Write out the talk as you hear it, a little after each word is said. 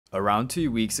Around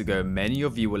 2 weeks ago, many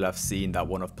of you will have seen that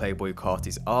one of Playboi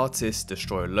Carti's artists,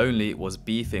 Destroy Lonely, was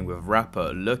beefing with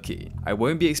rapper Lucki. I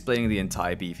won't be explaining the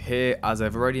entire beef here as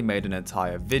I've already made an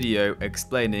entire video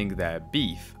explaining their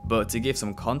beef, but to give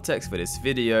some context for this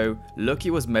video,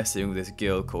 Lucki was messing with this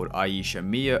girl called Aisha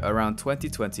Mia around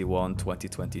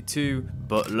 2021-2022,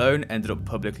 but Lone ended up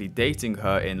publicly dating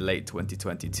her in late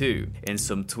 2022. In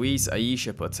some tweets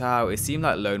Aisha put out, it seemed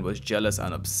like Lone was jealous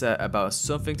and upset about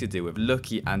something to do with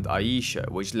Lucki and Aisha,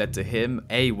 which led to him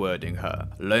A-wording her.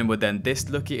 Lone would then diss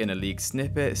Lucki in a leaked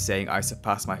snippet, saying, "I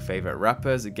surpassed my favorite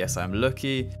rappers, guess I'm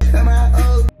lucky."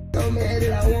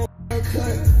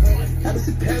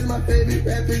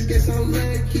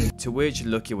 To which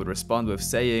Lucki would respond with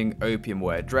saying opium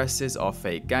wear dresses are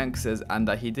fake gangsters and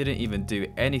that he didn't even do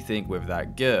anything with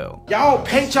that girl. Y'all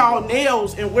paint y'all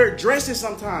nails and wear dresses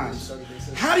sometimes.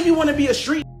 How do you want to be a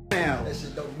street now? That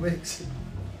shit don't mix.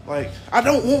 Like, I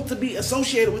don't want to be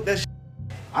associated with that shit.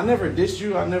 I never dissed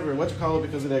you. I never,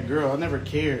 because of that girl. I never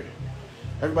cared.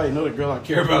 Everybody know the girl I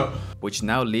care about. Which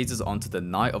now leads us on to the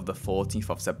night of the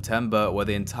 14th of September, where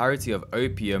the entirety of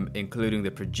Opium, including the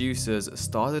producers,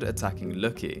 started attacking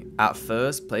Lucki. At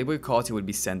first, Playboi Carti would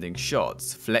be sending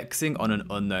shots, flexing on an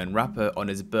unknown rapper on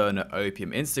his burner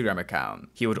Opium Instagram account.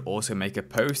 He would also make a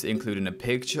post including a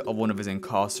picture of one of his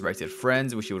incarcerated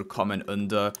friends, which he would comment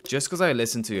under, "Just cause I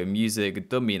listen to your music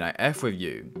don't mean I F with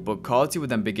you." But Carti would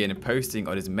then begin posting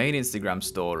on his main Instagram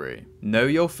story, "Know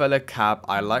your fella cap,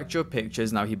 I liked your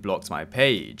pictures, now he blocked my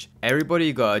page.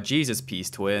 Everybody got a Jesus piece,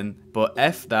 twin. But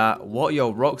F that, what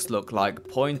your rocks look like,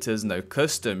 pointers, no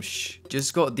custom shh.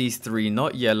 Just got these 3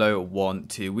 not yellow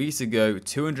 2 weeks ago,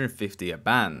 250 a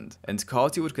band." And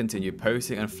Carti would continue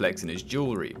posting and flexing his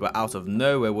jewelry, but out of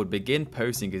nowhere would begin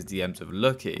posting his DMs with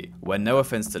Lucki. When, no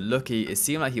offense to Lucki, it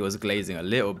seemed like he was glazing a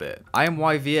little bit. "I am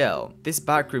YVL, this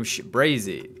backroom shit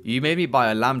brazy. You made me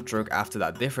buy a lamb truck after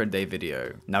that different day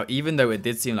video." Now, even though it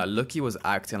did seem like Lucki was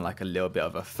acting like a little bit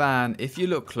of a fan, if you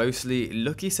look closely,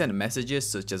 Lucki sent messages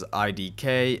such as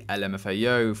IDK,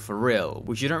 LMFAO, for real,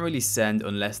 which you don't really send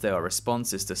unless they are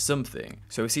responses to something.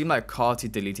 So it seemed like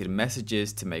Carti deleted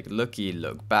messages to make Lucki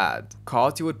look bad.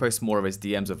 Carti would post more of his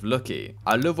DMs of Lucki.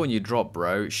 "I love when you drop,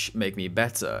 bro, shh, make me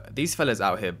better. These fellas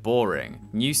out here boring.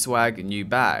 New swag, new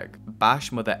bag.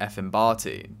 Bash mother effing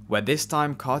Barty." Where this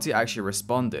time Carti actually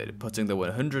responded, putting the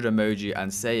 100 emoji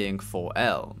and saying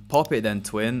 4L. "Pop it then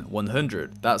twin,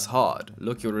 100, that's hard."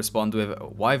 Lucki would respond with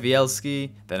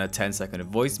YVLski, then a 10-second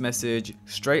voice message,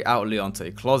 "Straight out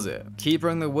Leonte closet. Keep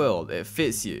running the world, it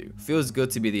fits you. Feels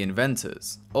good to be the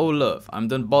inventors. Oh love, I'm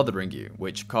done bothering you,"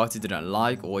 which Carti didn't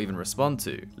like or even respond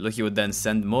to. Lucki would then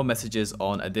send more messages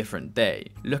on a different day.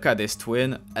 "Look at this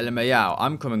twin, LMAO,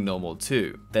 I'm coming normal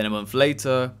too." Then a month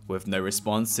later, with no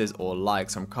responses or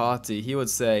likes from Carti, he would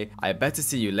say, "I better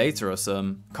see you later or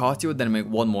some." Carti would then make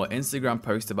one more Instagram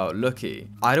post about Lucki.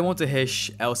 "I don't want to hear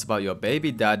else about your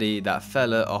baby daddy, that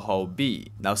fella a whole B."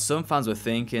 Now some fans were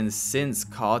thinking, since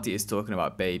Carti is talking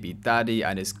about baby daddy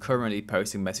and is currently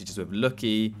posting messages with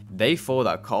Lucki, they thought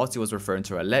that Carti was referring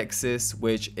to Alexis,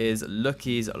 which is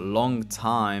Lucki's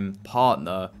long-time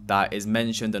partner that is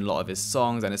mentioned in a lot of his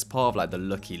songs and is part of like the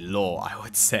Lucki lore, I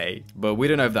would say. But we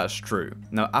don't know if that's true.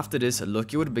 Now after this,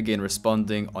 Lucki would begin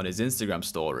responding on his Instagram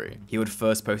story. He would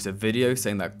first post a video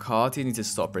saying that Carti needs to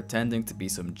stop pretending to be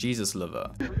some Jesus lover.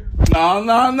 No.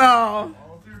 No.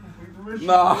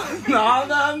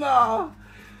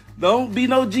 Don't be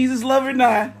no Jesus lover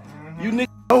now. You niggas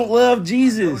don't love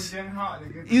Jesus.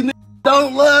 You niggas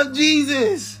don't love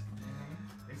Jesus.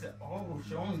 They said, "Oh,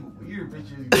 showing weird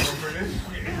bitches."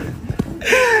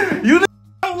 You niggas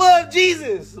don't love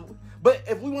Jesus. But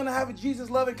if we want to have a Jesus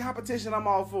loving competition, I'm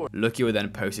all for it. Lucki would then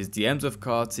post his DMs with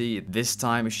Carti, this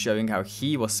time showing how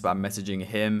he was spam messaging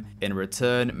him in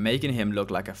return, making him look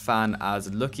like a fan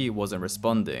as Lucki wasn't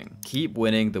responding. "Keep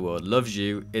winning, the world loves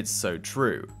you, it's so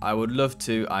true. I would love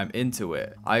to, I'm into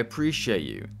it. I appreciate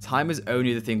you. Time is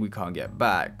only the thing we can't get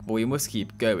back, but we must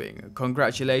keep going.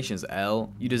 Congratulations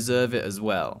L, you deserve it as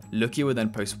well." Lucki would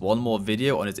then post one more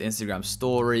video on his Instagram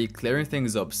story, clearing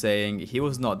things up, saying he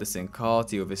was not dissing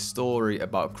Carti with his story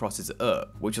about Crosses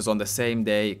Up, which was on the same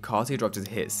day Carti dropped his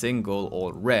hit single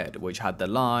All Red, which had the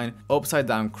line "upside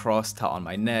down cross tat on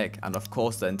my neck," and of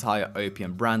course the entire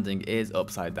Opium branding is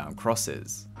upside down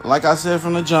crosses. Like I said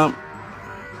from the jump,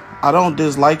 I don't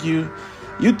dislike you.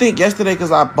 You think yesterday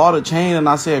because I bought a chain and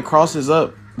I said Crosses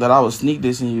Up that I was sneak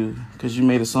dissing you because you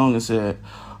made a song and said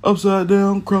upside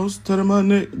down cross tat on my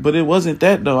neck, but it wasn't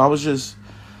that though. I was just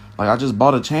like, I just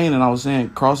bought a chain and I was saying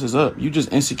Crosses Up. You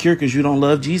just insecure because you don't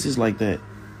love Jesus like that.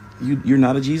 You're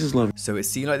not a Jesus lover. So it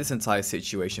seemed like this entire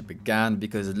situation began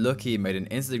because Lucki made an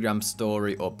Instagram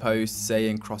story or post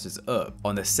saying crosses up.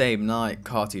 On the same night,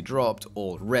 Carti dropped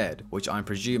All Red, which I'm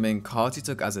presuming Carti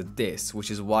took as a diss, which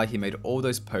is why he made all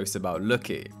those posts about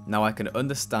Lucki. Now I can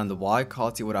understand why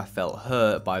Carti would have felt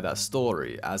hurt by that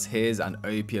story, as his and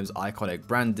Opium's iconic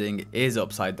branding is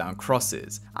upside down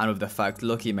crosses, and with the fact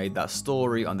Lucki made that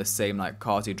story on the same night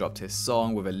Carti dropped his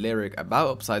song with a lyric about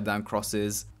upside down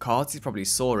crosses, Carti probably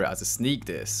saw it as a sneak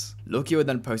diss. Lucki would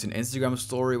then post an Instagram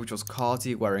story which was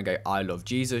Carti wearing a I Love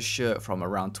Jesus shirt from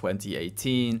around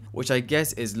 2018, which I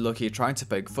guess is Lucki trying to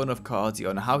poke fun of Carti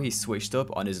on how he switched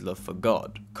up on his love for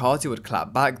God. Carti would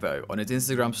clap back though on his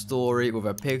Instagram story with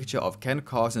a picture of Ken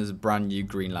Carson's brand new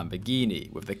green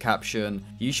Lamborghini with the caption,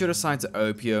 "You should have signed to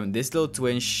Opium, this little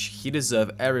twinge, he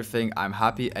deserve everything, I'm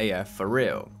happy AF for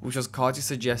real," which was Carti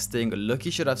suggesting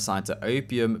Lucki should have signed to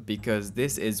Opium because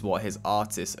this is what his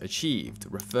artist achieved,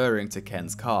 referring to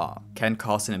Ken's car. Ken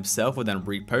Carson himself would then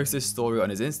repost this story on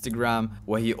his Instagram,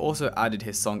 where he also added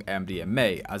his song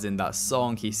MDMA, as in that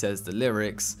song he says the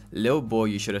lyrics, "Lil boy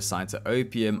you should have signed to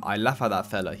Opium, I laugh at that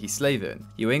fella, he's slaving.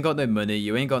 You ain't got no money,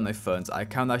 you ain't got no funds, I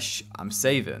count that I'm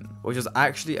saving," which was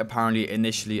actually apparently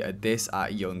initially a diss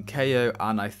at Young KO,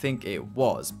 and I think it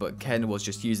was, but Ken was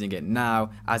just using it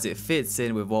now as it fits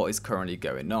in with what is currently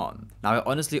going on. Now I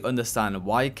honestly understand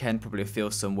why Ken probably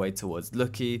feels some way towards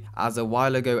Lucki, as a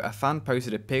while ago a fan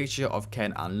posted a picture of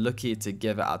Ken and Lucki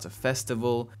together at a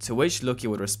festival, to which Lucki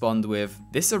would respond with,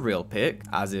 "This a real pic?"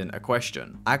 as in a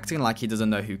question, acting like he doesn't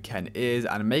know who Ken is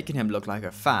and making him look like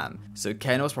a fan, so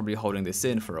Ken was probably holding this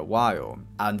in for a while.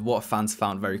 And what fans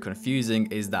found very confusing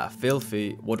is that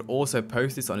Filthy would also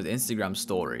post this on his Instagram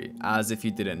story, as if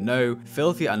you didn't know,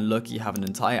 Filthy and Lucki have an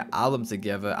entire album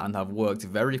together and have worked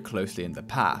very closely in the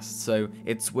past, so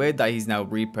it's weird that he's now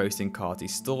reposting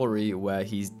Carti's story where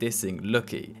he's dissing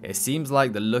Lucki. It seems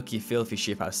like the Lucki Filthy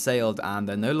ship has sailed and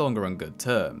they're no longer on good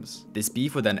terms. This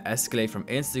beef would then escalate from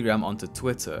Instagram onto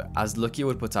Twitter, as Lucki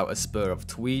would put out a spur of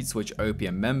tweets which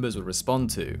Opium members would respond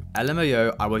to.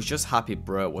 "LMAO, I was just happy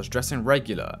bro, was dressing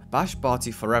regular. Bash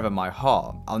Barty forever my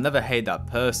heart. I'll never hate that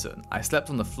person. I slept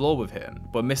on the floor with him.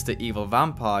 But Mr. Evil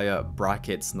Vampire,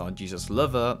 brackets non-Jesus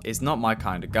lover, is not my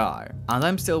kind of guy. And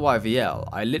I'm still YVL.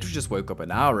 I literally just woke up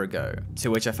an hour ago."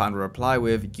 To which I found a reply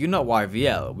with, "You not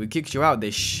YVL, we kicked you out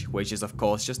this which is of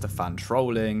course just a fan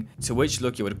trolling, to which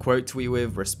Lucki would quote tweet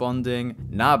with, responding,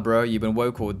 "Nah bro, you've been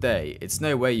woke all day, it's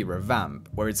no way you're a vamp,"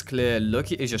 where it's clear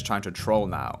Lucki is just trying to troll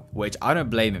now, which I don't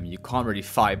blame him, you can't really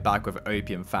fight back with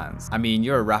Opium fans. I mean,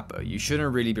 you're a rapper, you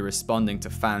shouldn't really be responding to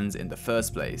fans in the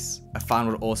first place. A fan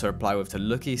would also reply with to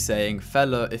Lucki saying,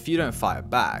 "Fella, if you don't fight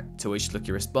back," to which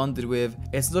Lucki responded with,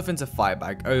 "It's nothing to fight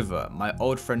back over, my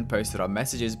old friend posted our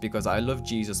messages because I love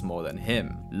Jesus more than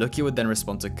him." Lucki would then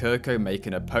respond to Kirko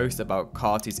making a post about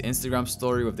Carti's Instagram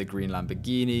story with the green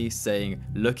Lamborghini saying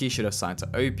Lucki should have signed to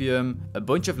Opium, a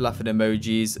bunch of laughing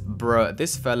emojis, bruh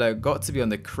this fella got to be on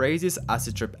the craziest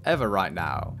acid trip ever right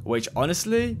now, which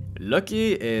honestly,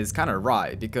 Lucki is kinda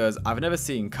right because I've never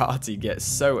seen Carti get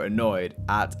so annoyed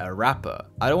at a rapper.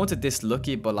 I don't want to diss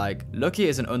Lucki, but like, Lucki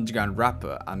is an underground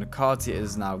rapper and Carti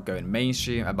is now going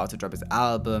mainstream, about to drop his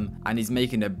album, and he's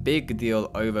making a big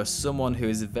deal over someone who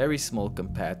is very small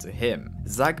compared to him.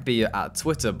 Zach Beer at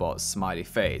Twitter bots smiley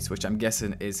face, which I'm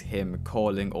guessing is him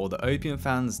calling all the Opium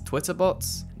fans Twitter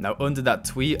bots. Now under that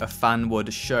tweet, a fan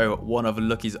would show one of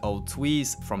Lucki's old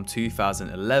tweets from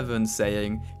 2011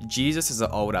 saying, "Jesus is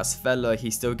an old ass fella, he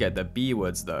still get the B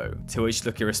words though," to which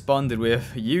Lucki responded with,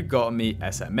 "You got me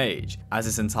SMH," as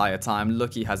this entire time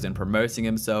Lucki has been promoting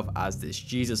himself as this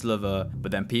Jesus lover,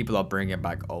 but then people are bringing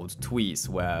back old tweets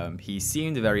where he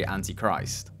seemed very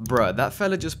anti-Christ. Bruh, that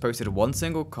fella just posted one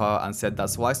single car and said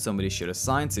that's why somebody should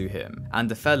assign to him, and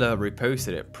the fella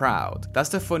reposted it proud. That's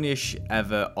the funniest shit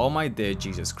ever, oh my dear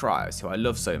Jesus Christ, who I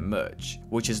love so much,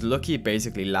 which is Lucki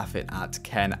basically laughing at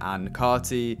Ken and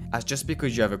Carti, as just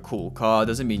because you have a cool car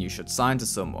doesn't mean you should sign to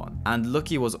someone. And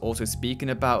Lucki was also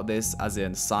speaking about this as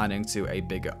in signing to a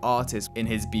bigger artist in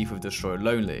his beef with Destroy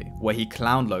Lonely, where he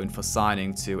clowned Lone for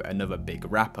signing to another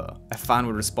big rapper. A fan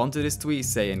would respond to this tweet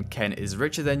saying Ken is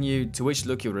richer than you, to which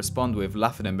Lucki would respond with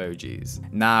laughing emojis.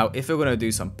 Now if we're gonna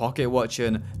do some pocket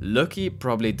watching, Lucki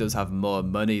probably does have more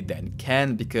money than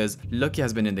Ken because Lucki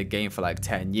has been in the game for like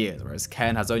 10 years, whereas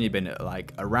Ken has only been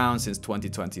like around since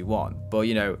 2021. But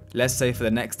you know, let's say for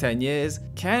the next 10 years,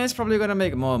 Ken is probably gonna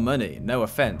make more more money. No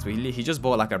offense, he just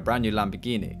bought like a brand new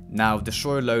Lamborghini. Now,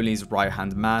 Destroy Lonely's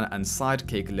right-hand man and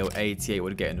sidekick Lil 88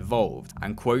 would get involved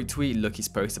and quote tweet Lucki's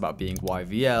post about being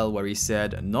YVL, where he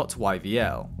said, "Not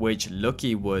YVL," which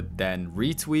Lucki would then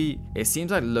retweet. It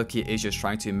seems like Lucki is just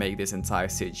trying to make this entire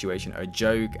situation a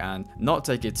joke and not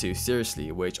take it too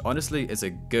seriously, which honestly is a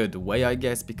good way, I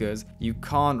guess, because you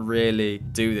can't really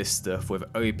do this stuff with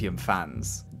Opium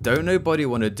fans. Don't nobody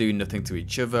want to do nothing to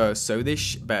each other, so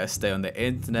this better stay on the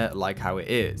internet like how it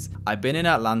is. I've been in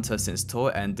Atlanta since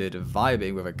tour ended,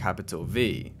 vibing with a capital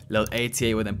V. Lil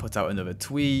 88 would then put out another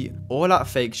tweet, "All that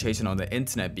fake chasing on the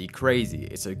internet be crazy,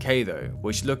 it's okay though,"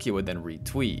 which Lucki would then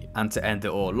retweet. And to end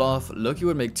it all off, Lucki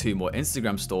would make 2 more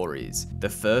Instagram stories. The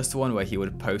first one where he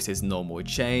would post his normal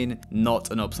chain,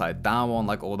 not an upside down one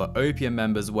like all the Opium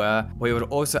members wear, where he would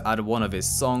also add one of his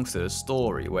songs to the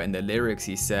story, where in the lyrics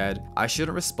he said, "I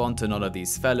shouldn't respond to none of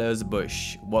these fellas, but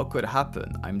shh, what could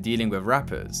happen? I'm dealing with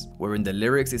rappers." Where in the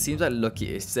lyrics it seems like Lucki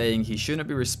is saying he shouldn't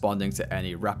be responding to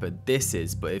any rapper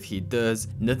disses, but if he does,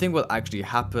 nothing will actually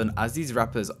happen as these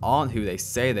rappers aren't who they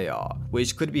say they are,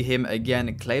 which could be him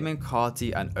again claiming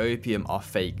Carti and Opium are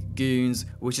fake goons,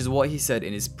 which is what he said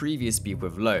in his previous beef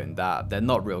with Lone, that they're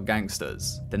not real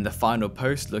gangsters. Then the final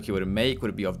post Lucki would make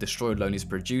would be of Destroy Lonely's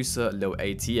producer Lil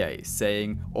 88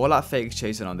 saying, "All that fake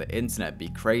chasing on the internet be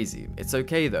crazy, it's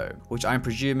okay though," which I'm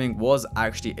presuming was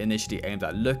actually initially aimed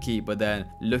at Lucki, but then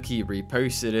Lucki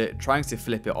reposted it, trying to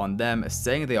flip it on them,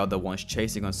 saying they are the ones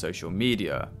chasing on social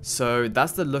media. So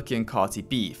that's the Lucki and Carti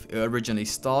beef. It originally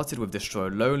started with Destroy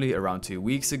Lonely around 2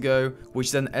 weeks ago,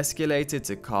 which then escalated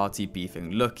to Carti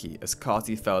beefing Lucki, as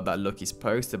Carti felt that Lucki's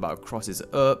post about crosses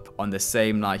up on the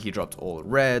same night he dropped All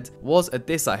Red was a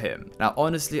diss at him. Now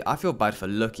honestly, I feel bad for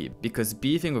Lucki, because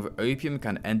beefing with Opium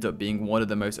can end up being one of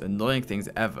the most annoying things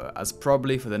ever, as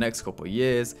probably for the next couple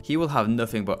years, he will have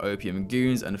nothing but Opium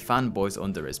goons and fanboys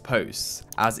under his posts.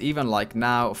 As even like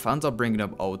now, fans are bringing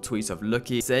up old tweets of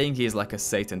Lucki saying he is like a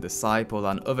Satan disciple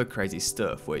and other crazy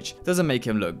stuff, which doesn't make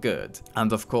him look good.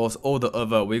 And of course, all the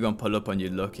other "we gonna pull up on you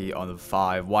Lucki on the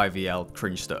 5 YVL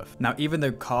cringe stuff. Now even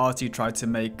though Carti tried to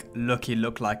make Lucki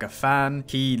look like a fan,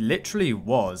 he literally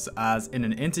was, as in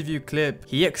an interview clip,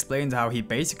 he explained how he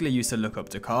basically used to look up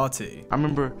to Carti. I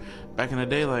remember back in the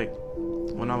day, like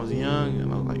when I was young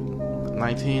and I was like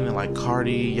 19, and like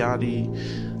Carti,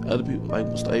 Yachty, other people like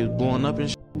they was blowing up and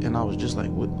shit, and I was just like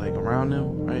around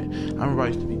them, right? I remember I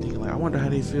used to be thinking like, I wonder how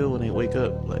they feel when they wake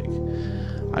up. Like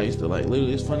I used to like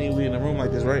literally, it's funny, we in a room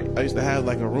like this, right? I used to have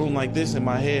like a room like this in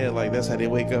my head, like that's how they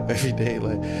wake up every day.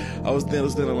 Like I was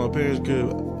standing in my parents' crib.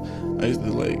 I used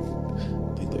to like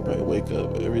think they probably wake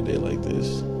up every day like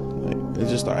this. Like it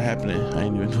just started happening. I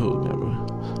ain't even know it, man,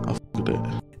 bro. I f with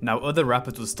that. Now other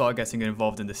rappers would start getting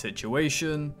involved in the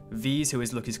situation. V's, who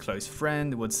is Lucki's close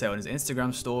friend, would say on his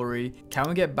Instagram story, "Can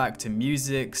we get back to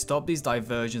music, stop these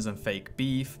diversions and fake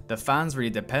beef? The fans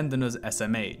really depend on us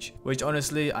SMH." Which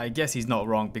honestly, I guess he's not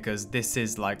wrong, because this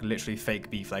is like literally fake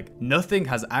beef, like nothing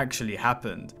has actually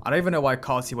happened. I don't even know why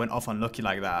Carti went off on Lucki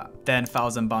like that. Then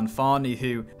Thousand Banfani,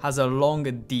 who has a long,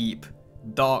 deep,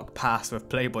 dark past with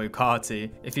Playboi Carti.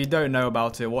 If you don't know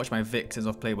about it, watch my Victims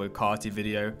of Playboi Carti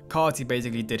video. Carti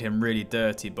basically did him really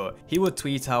dirty, but he would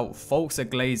tweet out "Folks a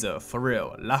glazer, for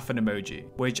real, laughing emoji,"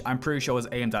 which I'm pretty sure was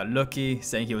aimed at Lucki,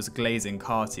 saying he was glazing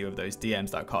Carti with those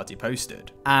DMs that Carti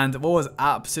posted. And what was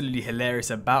absolutely hilarious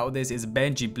about this is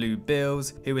Benji Blue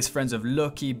Bills, who is friends with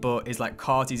Lucki but is like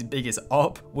Carti's biggest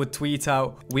op, would tweet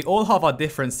out, "We all have our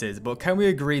differences, but can we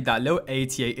agree that Lil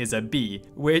 88 is a B?"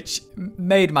 which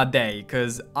made my day,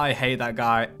 because I hate that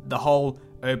guy. The whole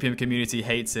Opium community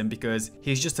hates him because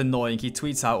he's just annoying. He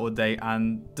tweets out all day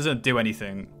and doesn't do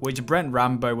anything, which Brent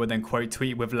Rambo would then quote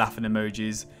tweet with laughing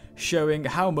emojis, showing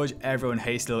how much everyone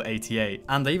hates Lil 88.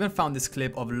 And I even found this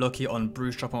clip of Lucki on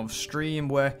Bruce Drop Off stream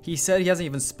where he said he hasn't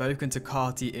even spoken to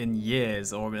Carti in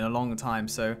years or in a long time.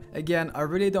 So again, I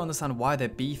really don't understand why they're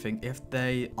beefing if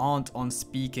they aren't on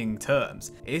speaking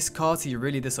terms. Is Carti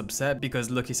really this upset because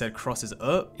Lucki said crosses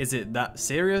up? Is it that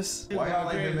serious? Why y'all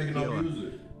like been making no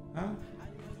music? Huh?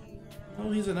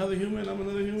 Oh, he's another human. I'm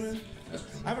another human.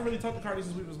 I haven't really talked to Carti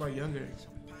since we was like younger.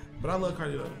 But I love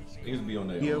Carti though. Niggas be on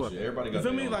their own shit. Everybody got you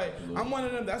feel me? own Like shit. I'm one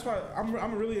of them. That's why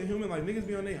I'm really a human. Like niggas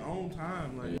be on their own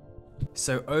time. Like.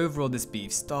 So overall, this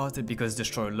beef started because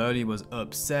Destroy Lonely was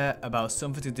upset about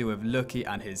something to do with Lucki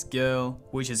and his girl,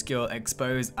 which his girl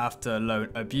exposed after Lone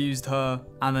abused her.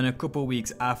 And then a couple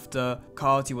weeks after,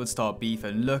 Carti would start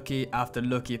beefing Lucki after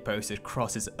Lucki posted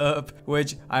crosses up,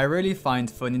 which I really find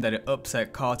funny that it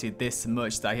upset Carti this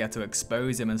much that he had to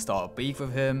expose him and start beef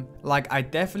with him. Like, I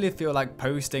definitely feel like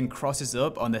posting crosses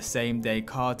up on the same day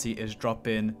Carti is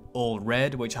dropping all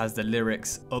red, which has the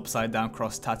lyrics upside down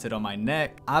cross tatted on my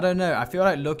neck. I don't know, I feel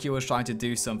like Lucki was trying to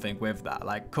do something with that.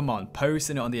 Like, come on,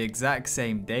 posting it on the exact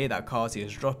same day that Carti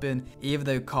is dropping, even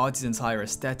though Carti's entire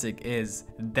aesthetic is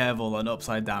devil and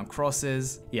upside down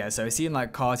crosses. Yeah, so it seemed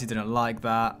like Carti didn't like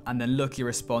that, and then Lucki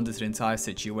responded to the entire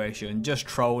situation, just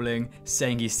trolling,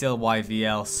 saying he's still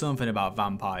YVL, something about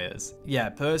vampires. Yeah,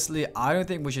 personally, I don't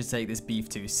think we should take this beef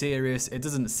too serious. It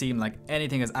doesn't seem like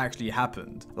anything has actually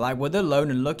happened. Like with the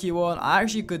Lone and Lucki one, I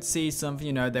actually could see something,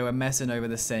 you know, they were messing over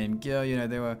the same girl, you know,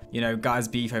 they were, you know, guys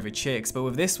beef over chicks, but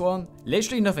with this one,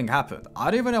 literally nothing happened.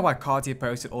 I don't even know why Carti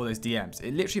posted all those DMs.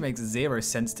 It literally makes zero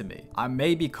sense to me. And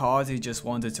maybe Carti just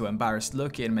wanted to embarrass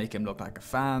Lucki and make him look like a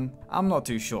fan. I'm not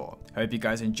too sure. Hope you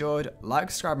guys enjoyed. Like,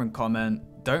 subscribe and comment.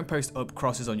 Don't post up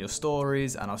crosses on your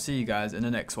stories, and I'll see you guys in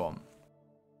the next one.